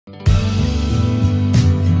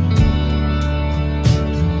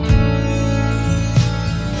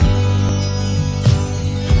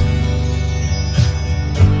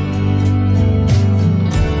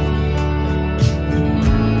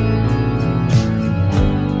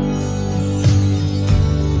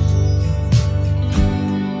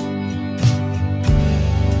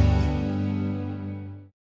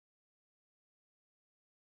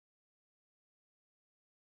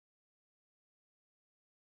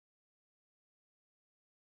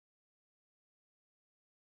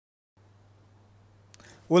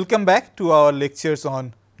Welcome back to our lectures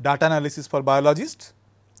on data analysis for biologists.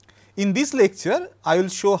 In this lecture, I will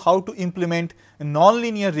show how to implement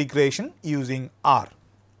nonlinear regression using R.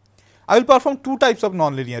 I will perform two types of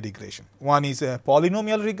nonlinear regression. One is a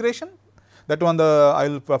polynomial regression, that one I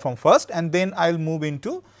will perform first, and then I will move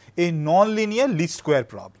into a nonlinear least square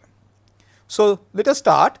problem. So, let us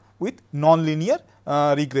start with nonlinear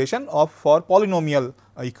regression for polynomial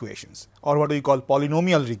equations, or what we call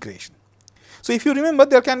polynomial regression. So, if you remember,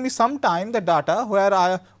 there can be some time the data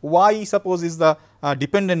where y suppose is the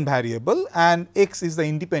dependent variable and x is the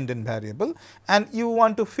independent variable, and you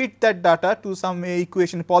want to fit that data to some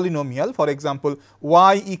equation polynomial. For example,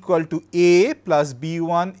 y equal to a plus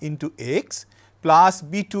b1 into x plus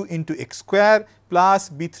b2 into x square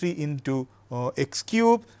plus b3 into x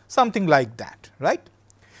cube, something like that, right.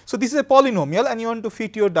 So, this is a polynomial and you want to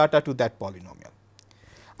fit your data to that polynomial.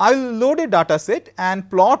 I will load a data set and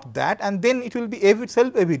plot that, and then it will be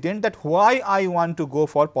self evident that why I want to go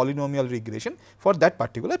for polynomial regression for that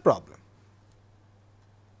particular problem.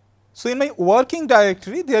 So, in my working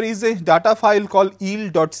directory there is a data file called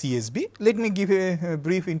yield.csv. Let me give a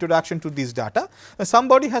brief introduction to this data.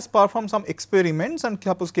 Somebody has performed some experiments and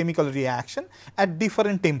suppose chemical reaction at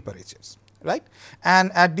different temperatures, right,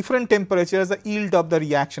 and at different temperatures the yield of the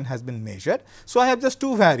reaction has been measured. So, I have just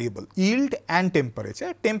two variables, yield and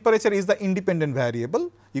temperature. Temperature is the independent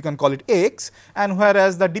variable, you can call it x, and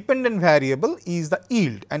whereas the dependent variable is the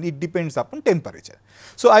yield and it depends upon temperature.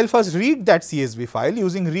 So, I will first read that CSV file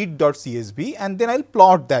using read.csv, and then I will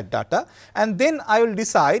plot that data, and then I will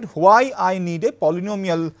decide why I need a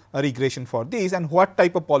polynomial regression for this and what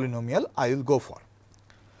type of polynomial I will go for.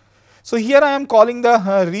 So, here I am calling the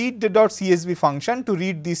read.csv function to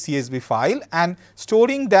read this CSV file and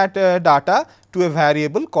storing that data to a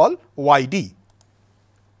variable called yd.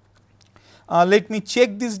 Let me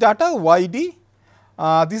check this data yd.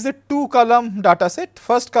 This is a 2-column data set.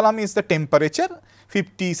 First column is the temperature,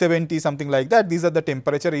 50, 70, something like that. These are the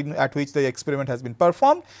temperature at which the experiment has been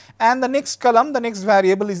performed, and the next column, the next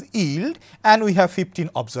variable is yield, and we have 15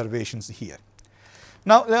 observations here.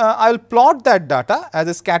 Now, I will plot that data as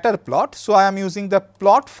a scatter plot. So, I am using the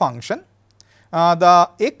plot function. The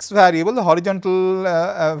x variable, the horizontal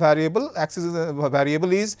variable, axis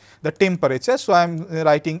variable is the temperature. So, I am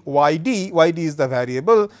writing yd is the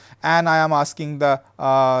variable, and I am asking the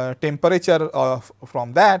temperature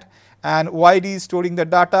from that, and yd is storing the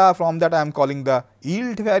data. From that I am calling the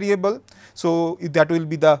yield variable. So, that will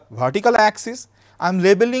be the vertical axis. I am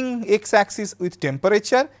labeling x axis with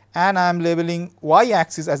temperature and I am labeling y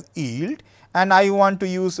axis as yield, and I want to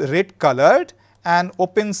use red colored and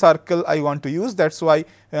open circle I want to use. That is why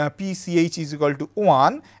PCH is equal to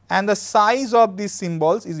 1 and the size of these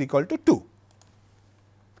symbols is equal to 2.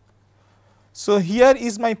 So, here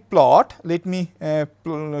is my plot. Let me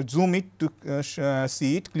zoom it to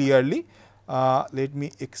see it clearly. Let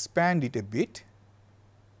me expand it a bit.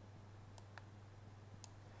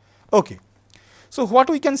 Okay. So, what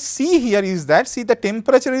we can see here is that, see, the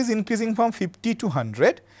temperature is increasing from 50 to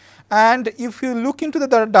 100, and if you look into the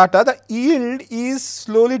data, the yield is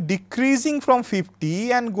slowly decreasing from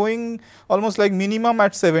 50 and going almost like minimum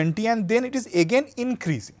at 70, and then it is again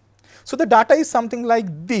increasing. So, the data is something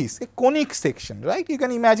like this, a conic section, right. You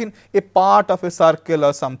can imagine a part of a circle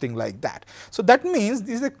or something like that. So, that means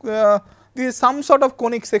this is some sort of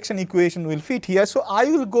conic section equation will fit here. So, I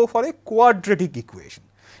will go for a quadratic equation.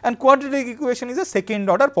 And quadratic equation is a second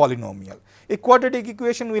order polynomial. A quadratic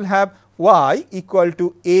equation will have y equal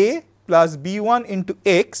to a plus b1 into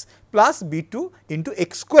x plus b2 into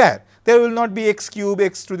x square. There will not be x cube,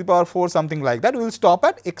 x to the power 4, something like that. We will stop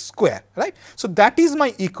at x square, right. So, that is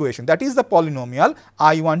my equation, that is the polynomial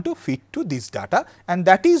I want to fit to this data, and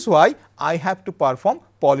that is why I have to perform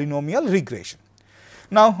polynomial regression.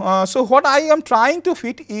 Now, so what I am trying to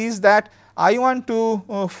fit is that I want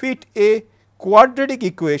to fit a quadratic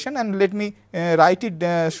equation, and let me write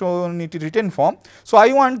it, show it in written form. So,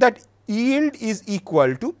 I want that yield is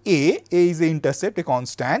equal to a is the intercept, a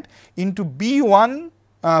constant, into b1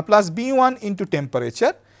 plus b1 into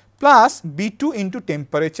temperature plus b2 into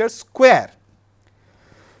temperature square.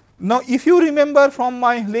 Now, if you remember from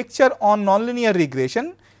my lecture on nonlinear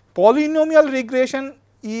regression, polynomial regression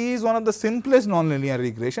is one of the simplest nonlinear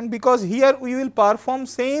regression, because here we will perform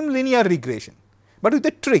same linear regression, but with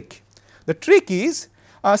a trick. The trick is,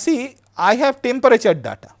 see, I have temperature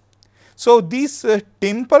data. So, this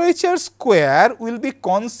temperature square will be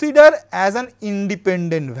considered as an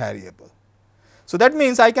independent variable. So, that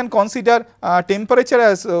means I can consider temperature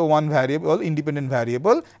as one variable, independent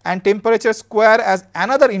variable, and temperature square as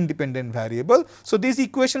another independent variable. So, this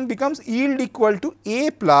equation becomes yield equal to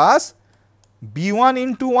a plus B1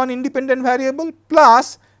 into one independent variable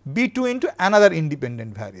plus B2 into another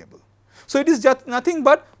independent variable. So, it is just nothing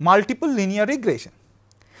but multiple linear regression.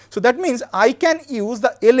 So, that means I can use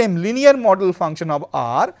the LM linear model function of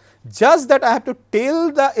R, just that I have to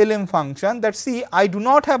tell the LM function that see I do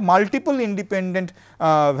not have multiple independent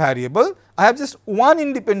variable, I have just one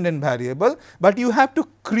independent variable, but you have to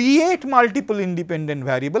create multiple independent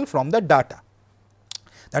variable from the data.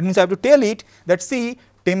 That means I have to tell it that see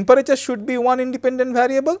temperature should be one independent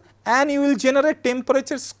variable and you will generate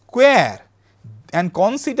temperature square and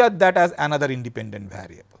consider that as another independent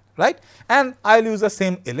variable, right, and I will use the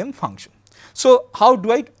same LM function. So, how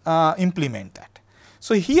do I implement that?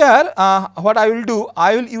 So, here what I will do,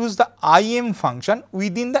 I will use the IM function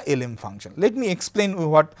within the LM function. Let me explain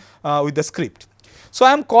what with the script. So,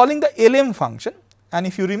 I am calling the LM function, and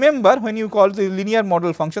if you remember when you call the linear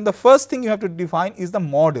model function, the first thing you have to define is the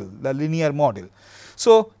model, the linear model.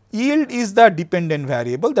 So, yield is the dependent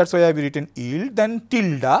variable, that is why I have written yield, then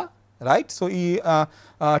tilde, right. So,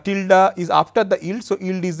 tilde is after the yield. So,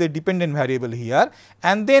 yield is the dependent variable here,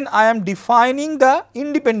 and then I am defining the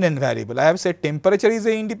independent variable. I have said temperature is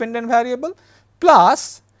a independent variable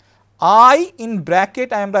plus I in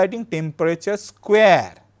bracket I am writing temperature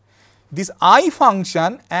square. This I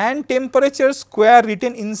function and temperature square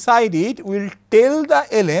written inside it will tell the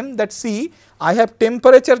LM that see I have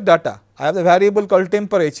temperature data, I have the variable called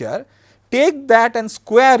temperature, take that and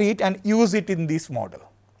square it and use it in this model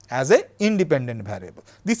as a independent variable.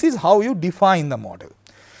 This is how you define the model.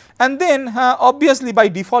 And then obviously by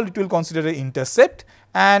default it will consider an intercept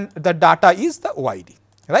and the data is the YD,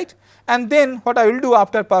 right. And then what I will do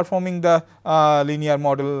after performing the linear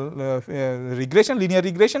model regression, linear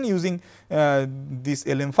regression using this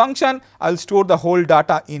LM function, I will store the whole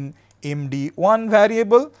data in MD1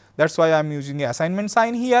 variable, that is why I am using an assignment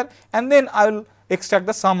sign here, and then I will extract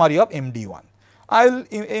the summary of MD1. I will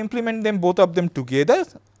implement them both of them together.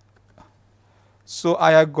 So,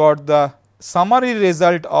 I have got the summary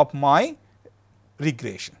result of my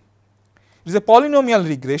regression. It is a polynomial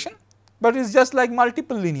regression, but it is just like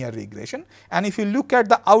multiple linear regression, and if you look at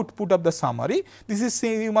the output of the summary, this is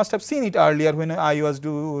you must have seen it earlier when I was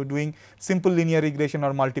doing simple linear regression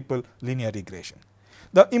or multiple linear regression.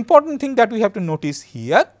 The important thing that we have to notice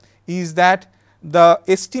here is that the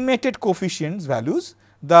estimated coefficients values,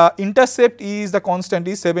 the intercept is the constant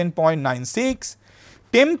is 7.96,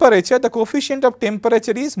 temperature, the coefficient of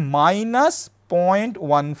temperature is minus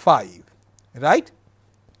 0.15, right.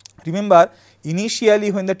 Remember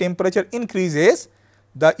initially when the temperature increases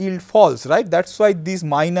the yield falls, right, that is why this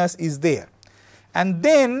minus is there, and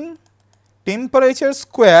then temperature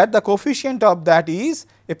square, the coefficient of that is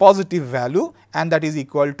a positive value and that is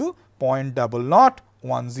equal to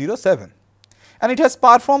 0.00107. And it has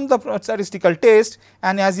performed the statistical test,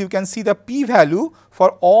 and as you can see the p value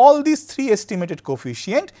for all these three estimated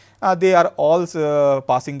coefficient, they are all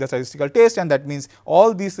passing the statistical test, and that means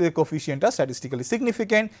all these coefficient are statistically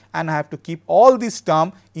significant, and I have to keep all this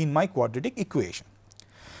term in my quadratic equation.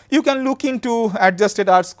 You can look into adjusted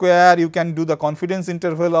R square, you can do the confidence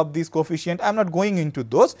interval of this coefficient, I am not going into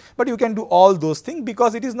those, but you can do all those things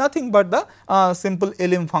because it is nothing but the simple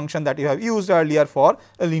LM function that you have used earlier for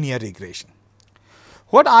a linear regression.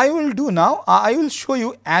 What I will do now, I will show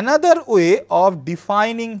you another way of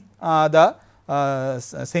defining the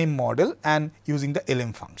same model and using the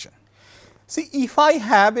LM function. See, if I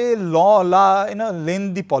have a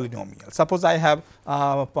lengthy polynomial, suppose I have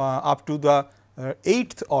up to the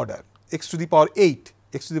 8th order, x to the power 8,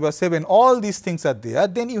 x to the power 7, all these things are there,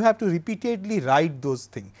 then you have to repeatedly write those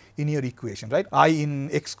things in your equation, right, I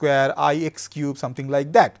in x square, I x cube, something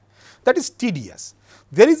like that. That is tedious.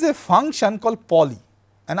 There is a function called poly,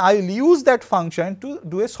 and I will use that function to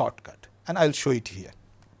do a shortcut, and I will show it here.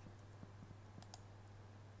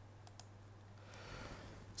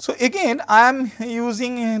 So, again I am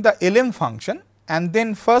using the LM function, and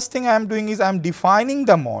then first thing I am doing is I am defining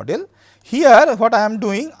the model. Here what I am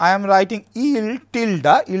doing, I am writing yield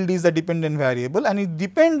tilde, yield is the dependent variable and it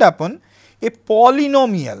depend upon a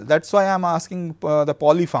polynomial, that is why I am asking the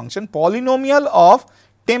poly function, polynomial of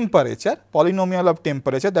temperature,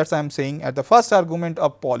 that is I am saying at the first argument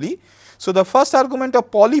of poly. So, the first argument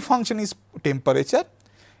of poly function is temperature,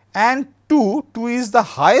 and 2 is the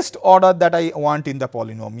highest order that I want in the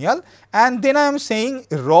polynomial, and then I am saying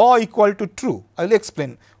raw equal to true. I will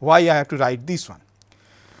explain why I have to write this one.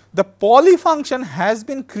 The poly function has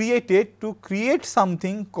been created to create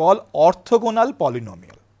something called orthogonal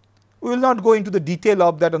polynomial. We will not go into the detail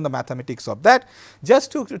of that and the mathematics of that,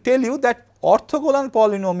 just to tell you that orthogonal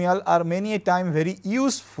polynomial are many a time very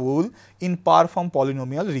useful in perform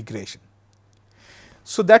polynomial regression.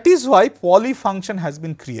 So, that is why poly function has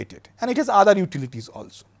been created, and it has other utilities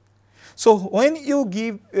also. So, when you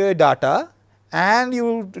give data and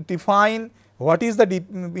you define what is the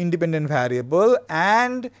independent variable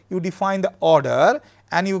and you define the order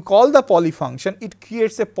and you call the poly function, it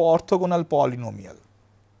creates a orthogonal polynomial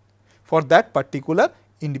for that particular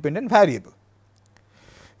independent variable.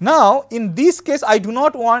 Now, in this case I do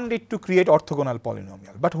not want it to create orthogonal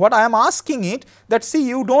polynomial, but what I am asking it that, see,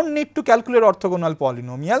 you do not need to calculate orthogonal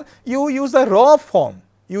polynomial, you use the raw form,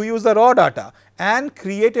 you use the raw data and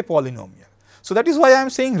create a polynomial. So, that is why I am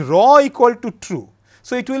saying raw equal to true.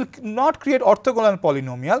 So, it will not create orthogonal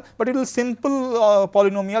polynomial, but it will simple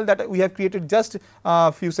polynomial that we have created just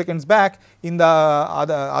a few seconds back in the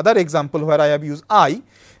other example where I have used I.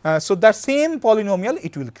 So, that same polynomial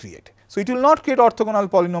it will create. So, it will not create orthogonal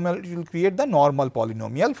polynomial, it will create the normal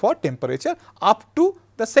polynomial for temperature up to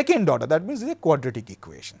the second order, that means it is a quadratic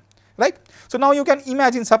equation, right. So, now you can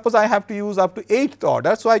imagine, suppose I have to use up to 8th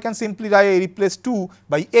order. So, I can simply replace 2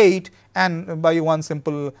 by 8 and by one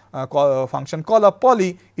simple function call of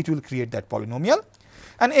poly, it will create that polynomial.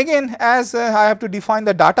 And again, as I have to define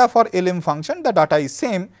the data for LM function, the data is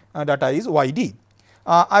same, data is YD.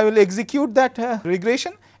 I will execute that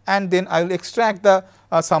regression and then I will extract the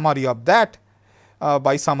summary of that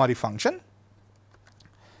by summary function.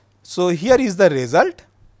 So, here is the result.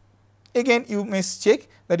 Again, you may check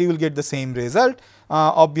that you will get the same result.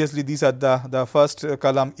 Obviously, these are the first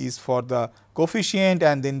column is for the coefficient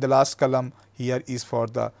and then the last column here is for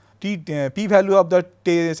the p value of the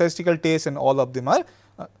statistical test, and all of them are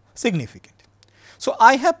significant. So,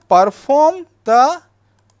 I have performed the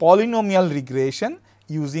polynomial regression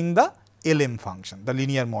using the LM function, the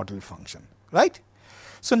linear model function, right.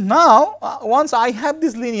 So, now once I have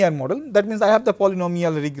this linear model, that means I have the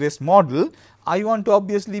polynomial regressed model, I want to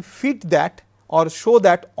obviously fit that or show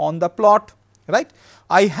that on the plot, right.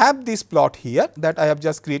 I have this plot here that I have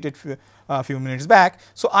just created a few minutes back.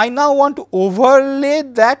 So, I now want to overlay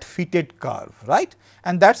that fitted curve, right,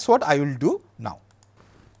 and that is what I will do now.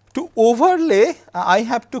 To overlay, I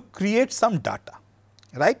have to create some data,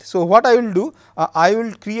 right. So, what I will do, I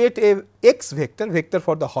will create a x vector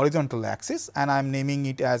for the horizontal axis and I am naming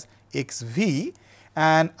it as xv,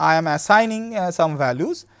 and I am assigning some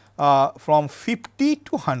values from 50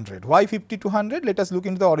 to 100. Why 50 to 100? Let us look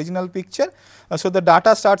into the original picture. So, the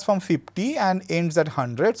data starts from 50 and ends at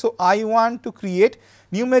 100. So, I want to create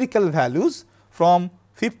numerical values from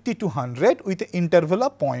 50 to 100 with an interval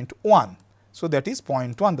of 0.1. So, that is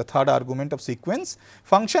 0.1, the third argument of sequence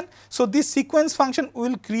function. So, this sequence function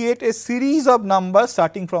will create a series of numbers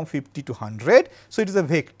starting from 50 to 100. So, it is a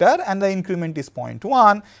vector and the increment is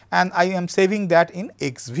 0.1 and I am saving that in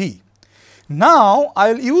xv. Now,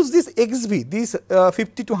 I will use this xv, this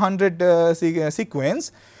 50 to 100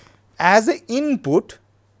 sequence as an input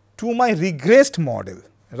to my regressed model,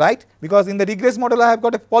 right, because in the regressed model I have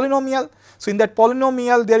got a polynomial. So, in that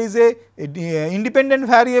polynomial there is a independent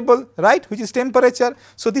variable, right, which is temperature.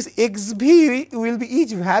 So, this xv will be,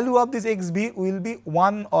 each value of this xv will be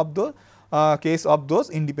one of the case of those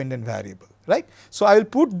independent variable, right. So, I will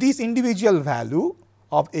put this individual value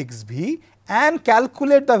of xv and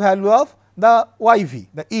calculate the value of the yv,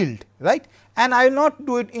 the yield, right, and I will not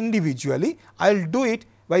do it individually, I will do it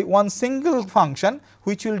by one single function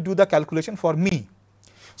which will do the calculation for me.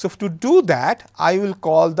 So, to do that I will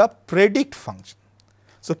call the predict function.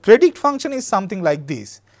 So, predict function is something like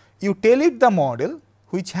this. You tell it the model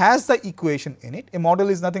which has the equation in it, a model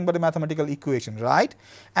is nothing but a mathematical equation, right,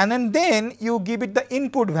 and then you give it the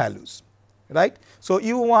input values, right. So,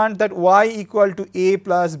 you want that y equal to a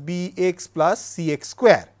plus b x plus cx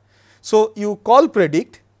square. So, you call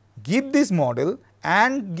predict, give this model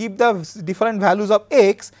and give the different values of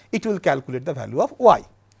x, it will calculate the value of y.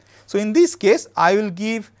 So, in this case I will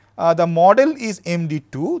give the model is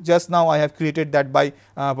MD2, just now I have created that by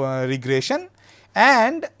regression,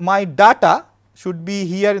 and my data should be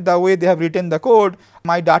here the way they have written the code,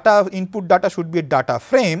 my data input data should be a data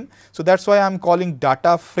frame. So, that is why I am calling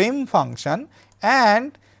data frame function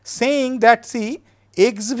and saying that, see,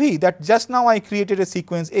 xv, that just now I created a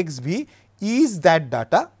sequence xv is that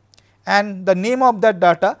data and the name of that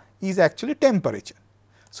data is actually temperature.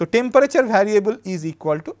 So, temperature variable is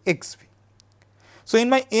equal to xv. So, in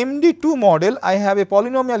my MD2 model I have a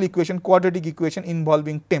polynomial equation, quadratic equation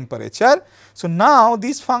involving temperature. So, now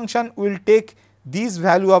this function will take this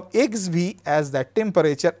value of xv as that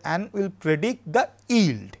temperature and will predict the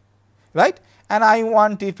yield, right, and I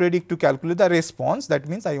want to predict to calculate the response, that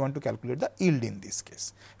means I want to calculate the yield in this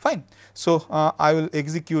case, fine. So, I will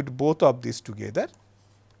execute both of these together.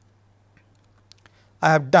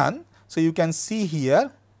 I have done. So, you can see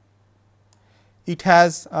here it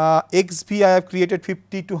has xv I have created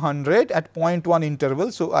 50 to 100 at 0.1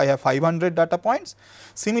 interval. So, I have 500 data points.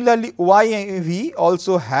 Similarly, yv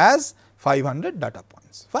also has 500 data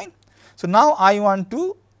points, fine. So, now I want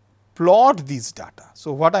to plot these data.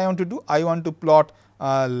 So, what I want to do? I want to plot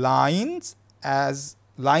lines, as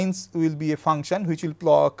lines will be a function which will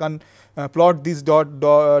plot this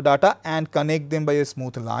data and connect them by a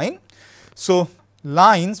smooth line. So,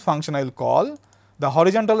 lines function I will call. The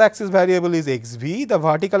horizontal axis variable is xv, the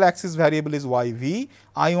vertical axis variable is yv.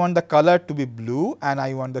 I want the color to be blue and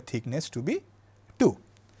I want the thickness to be 2.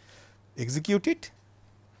 Execute it.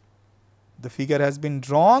 The figure has been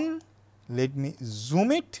drawn. Let me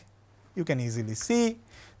zoom it. You can easily see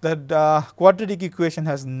that the quadratic equation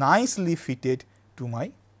has nicely fitted to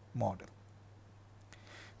my model.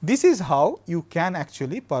 This is how you can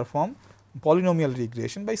actually perform polynomial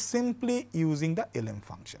regression by simply using the LM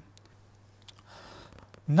function.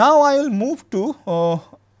 Now, I will move to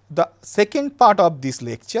the second part of this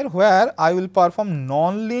lecture, where I will perform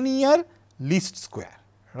nonlinear least square,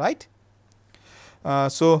 right.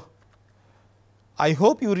 So, I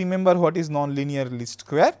hope you remember what is nonlinear least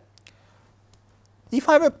square. If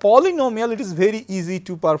I have a polynomial, it is very easy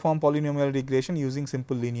to perform polynomial regression using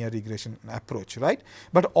simple linear regression approach, right.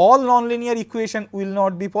 But all nonlinear equation will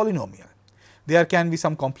not be polynomial. There can be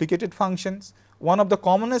some complicated functions. One of the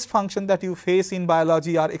commonest functions that you face in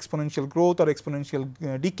biology are exponential growth or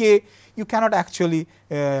exponential decay. You cannot actually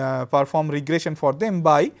perform regression for them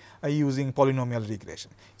by using polynomial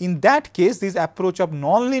regression. In that case, this approach of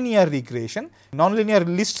nonlinear regression, nonlinear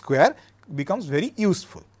least square, becomes very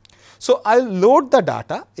useful. So, I will load the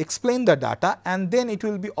data, explain the data, and then it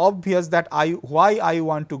will be obvious that why I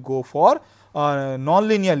want to go for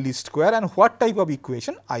nonlinear least square and what type of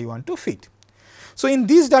equation I want to fit. So, in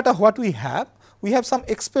this data what we have some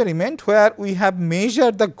experiment where we have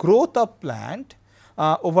measured the growth of plant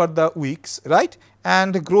over the weeks, right,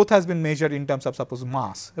 and the growth has been measured in terms of suppose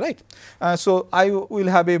mass, right. So, I will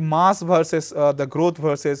have a mass versus the growth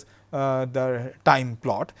versus the time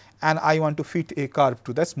plot, and I want to fit a curve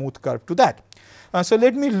to the smooth curve to that. So,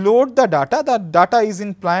 let me load the data. The data is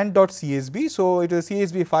in plant.csv. So, it is a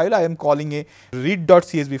CSV file. I am calling a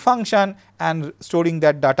read.csv function and storing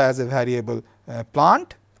that data as a variable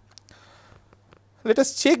plant. Let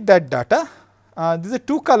us check that data. This is a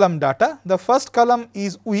 2-column data. The first column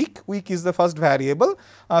is week is the first variable.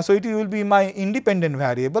 So, it will be my independent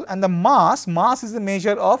variable, and the mass is the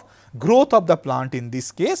measure of growth of the plant in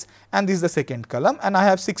this case, and this is the second column, and I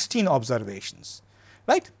have 16 observations,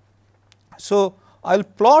 right. So, I will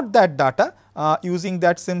plot that data using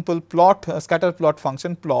that simple plot scatter plot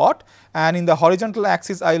function plot, and in the horizontal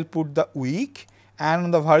axis I will put the week, and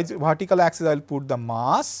on the vertical axis I will put the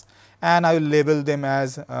mass, and I will label them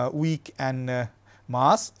as week and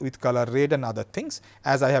mass with color red and other things,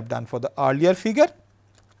 as I have done for the earlier figure.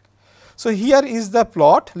 So, here is the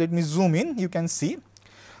plot. Let me zoom in. You can see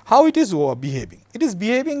how it is behaving. It is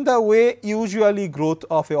behaving the way usually growth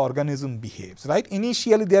of a organism behaves, right.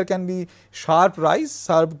 Initially there can be sharp rise,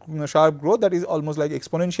 sharp growth, that is almost like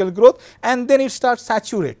exponential growth, and then it starts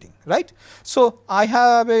saturating, right. So, I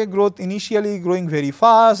have a growth initially growing very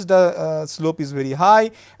fast, the slope is very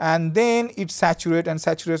high, and then it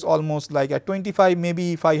saturates almost like at 25,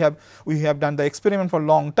 maybe if we have done the experiment for a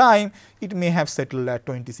long time, it may have settled at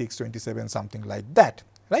 26, 27, something like that,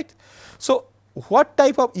 right. So, what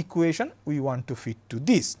type of equation we want to fit to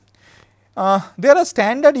this? There are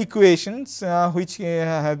standard equations which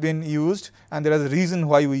have been used, and there is a reason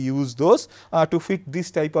why we use those to fit this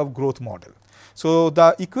type of growth model. So,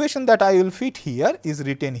 the equation that I will fit here is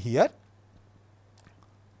written here.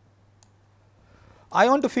 I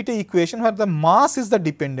want to fit a equation where the mass is the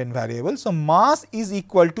dependent variable. So, mass is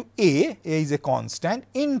equal to A is a constant,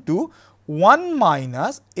 into 1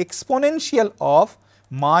 minus exponential of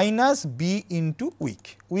minus b into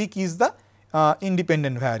week. Week is the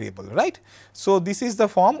independent variable, right. So, this is the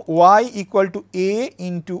form y equal to a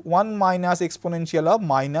into 1 minus exponential of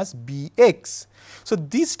minus bx. So,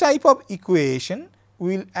 this type of equation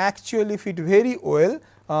will actually fit very well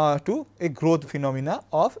to a growth phenomena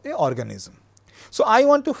of a organism. So, I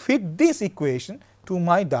want to fit this equation to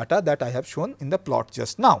my data that I have shown in the plot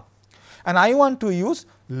just now, and I want to use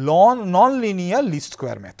nonlinear least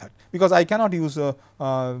square method, because I cannot use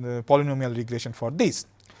polynomial regression for this.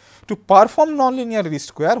 To perform nonlinear least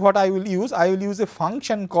square, what I will use a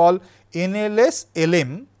function called NLS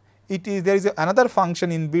LM there is another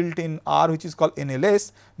function inbuilt in R which is called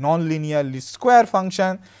NLS, nonlinear least square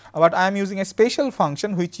function, but I am using a special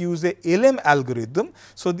function which uses a LM algorithm.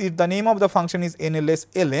 So, the name of the function is NLS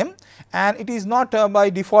LM, and it is not by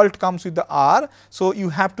default comes with the R. So, you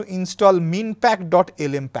have to install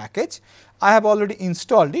minpack.lm package. I have already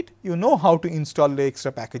installed it. You know how to install the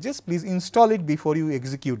extra packages. Please install it before you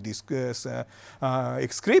execute this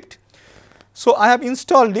script. So, I have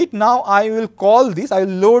installed it. Now, I will call this, I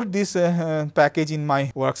will load this package in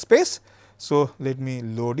my workspace. So, let me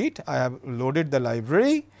load it. I have loaded the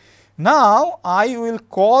library. Now, I will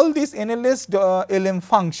call this NLS LM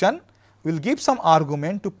function, will give some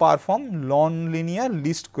argument to perform nonlinear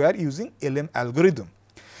least square using LM algorithm.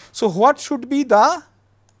 So, what should be the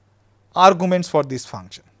arguments for this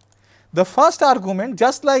function? The first argument,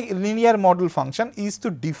 just like linear model function, is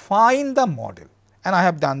to define the model, and I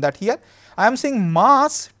have done that here. I am saying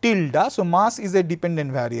mass tilde. So, mass is a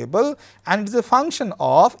dependent variable and it is a function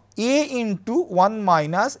of a into 1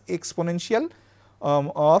 minus exponential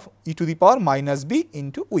of e to the power minus b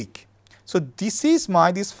into week. So, this is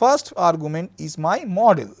this first argument is my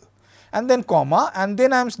model, and then comma, and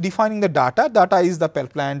then I am defining the data. Data is the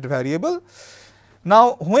planned variable.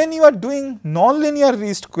 Now, when you are doing nonlinear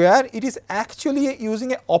least square, it is actually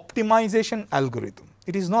using a optimization algorithm.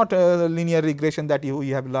 It is not a linear regression that you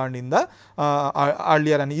have learned in the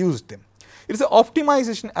earlier and used them. It is an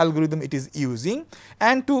optimization algorithm it is using,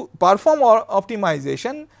 and to perform our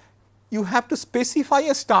optimization, you have to specify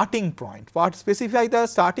a starting point, specify the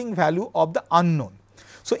starting value of the unknown.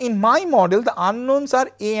 So, in my model the unknowns are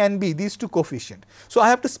a and b, these two coefficient. So, I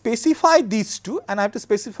have to specify these two, and I have to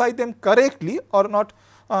specify them correctly or not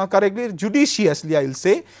correctly, judiciously I will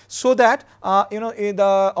say, so that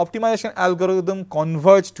the optimization algorithm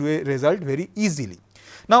converge to a result very easily.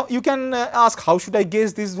 Now, you can ask, how should I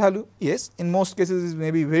guess this value? Yes, in most cases it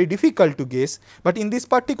may be very difficult to guess, but in this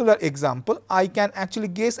particular example I can actually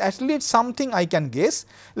guess, at least something I can guess.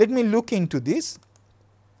 Let me look into this.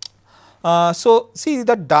 So, see,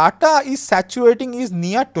 the data is saturating is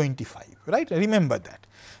near 25, right, remember that.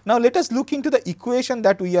 Now, let us look into the equation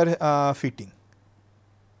that we are fitting.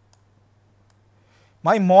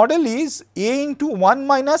 My model is a into 1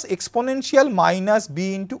 minus exponential minus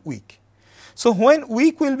b into week. So, when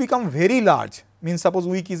week will become very large, means suppose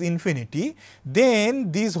week is infinity,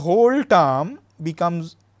 then this whole term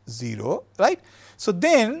becomes 0, right. So,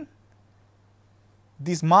 then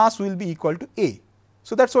this mass will be equal to a.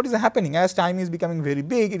 So, that is what is happening. As time is becoming very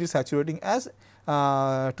big, it is saturating as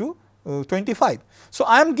to 25. So,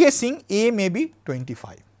 I am guessing a may be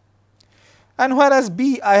 25, and whereas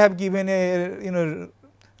b I have given a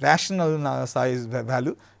rational size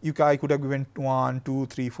value. I could have given 1, 2,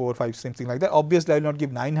 3, 4, 5, something like that. Obviously, I will not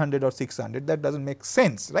give 900 or 600, that does not make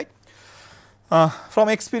sense, right. From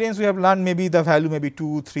experience we have learned maybe the value may be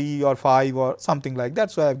 2, 3 or 5 or something like that.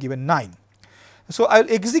 So, I have given 9. So, I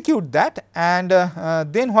will execute that, and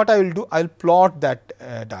then what I will do, I will plot that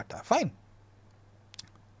data, fine.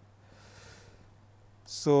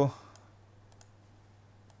 So,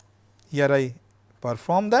 here I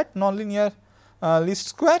perform that nonlinear least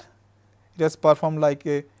square. It has performed like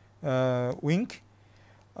a wink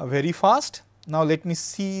very fast. Now, let me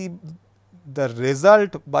see the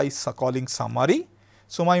result by calling summary.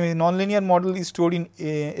 So, my nonlinear model is stored in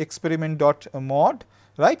experiment.mod,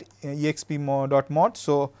 right, exp.mod.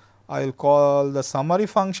 So, I will call the summary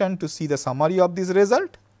function to see the summary of this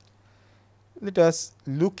result. Let us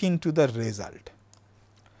look into the result.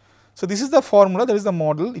 So, this is the formula, that is the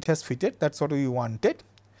model it has fitted, that is what we wanted.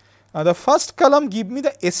 The first column give me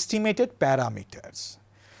the estimated parameters.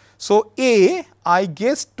 So, A I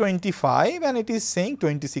guessed 25 and it is saying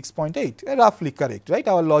 26.8, roughly correct, right.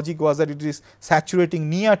 Our logic was that it is saturating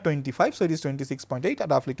near 25. So, it is 26.8,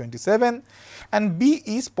 roughly 27, and B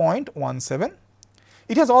is 0.17.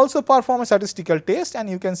 It has also performed a statistical test, and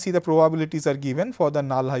you can see the probabilities are given for the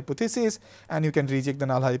null hypothesis, and you can reject the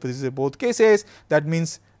null hypothesis in both cases. That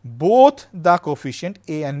means both the coefficient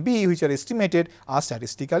A and B which are estimated are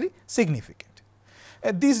statistically significant.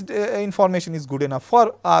 This information is good enough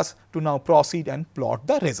for us to now proceed and plot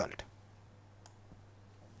the result.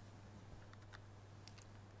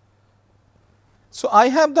 So, I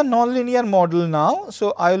have the nonlinear model now.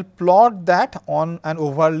 So, I will plot that on an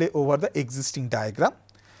overlay over the existing diagram.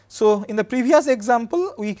 So, in the previous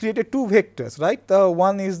example we created two vectors, right. The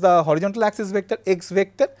one is the horizontal axis vector x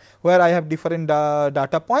vector, where I have different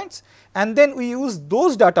data points, and then we use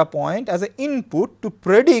those data point as an input to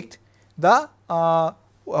predict the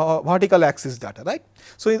vertical axis data, right.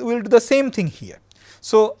 So, we will do the same thing here.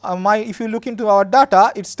 So, if you look into our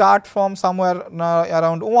data, it starts from somewhere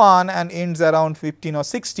around 1 and ends around 15 or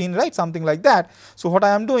 16, right, something like that. So, what I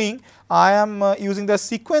am doing, I am using the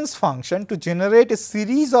sequence function to generate a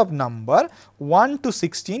series of number 1 to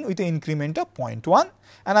 16 with an increment of 0.1,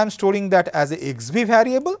 and I am storing that as a xv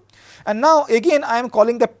variable. And now again I am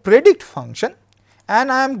calling the predict function,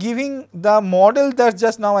 and I am giving the model that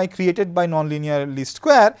just now I created by nonlinear least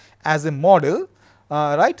square as a model,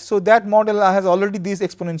 right. So, that model has already this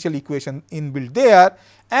exponential equation inbuilt there,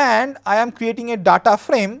 and I am creating a data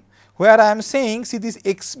frame where I am saying, see, this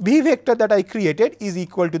xb vector that I created is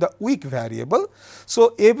equal to the week variable.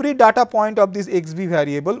 So, every data point of this xb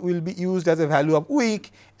variable will be used as a value of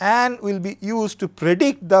week and will be used to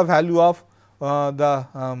predict the value of the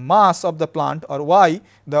mass of the plant, or y,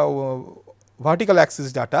 the vertical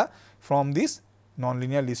axis data from this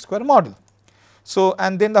nonlinear least square model. So,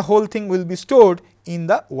 and then the whole thing will be stored in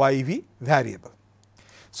the yv variable.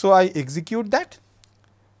 So, I execute that.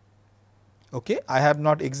 Okay, I have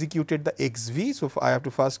not executed the xv. So, I have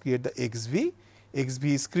to first create the xv. xv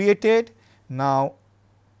is created, now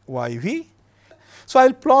yv. So, I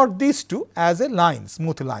will plot these two as a line,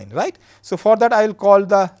 smooth line, right. So, for that I will call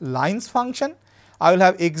the lines function. I will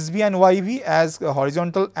have xv and yv as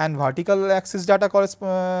horizontal and vertical axis data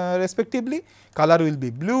respectively. Color will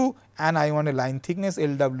be blue, and I want a line thickness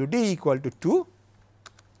LWD equal to 2.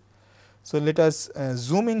 So, let us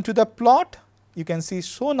zoom into the plot. You can see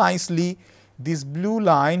so nicely this blue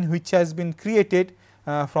line which has been created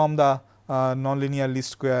from the nonlinear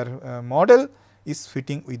least square model is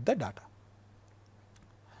fitting with the data.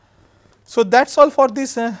 So, that is all for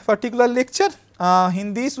this particular lecture.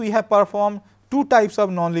 In this we have performed two types of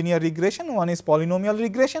nonlinear regression. One is polynomial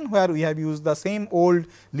regression, where we have used the same old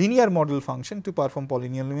linear model function to perform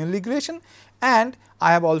polynomial regression, and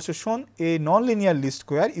I have also shown a nonlinear least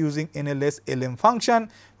square using NLS LM function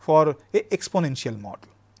for a exponential model.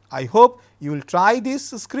 I hope you will try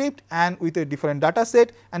this script and with a different data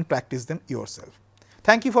set and practice them yourself.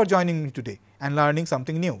 Thank you for joining me today and learning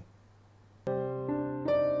something new.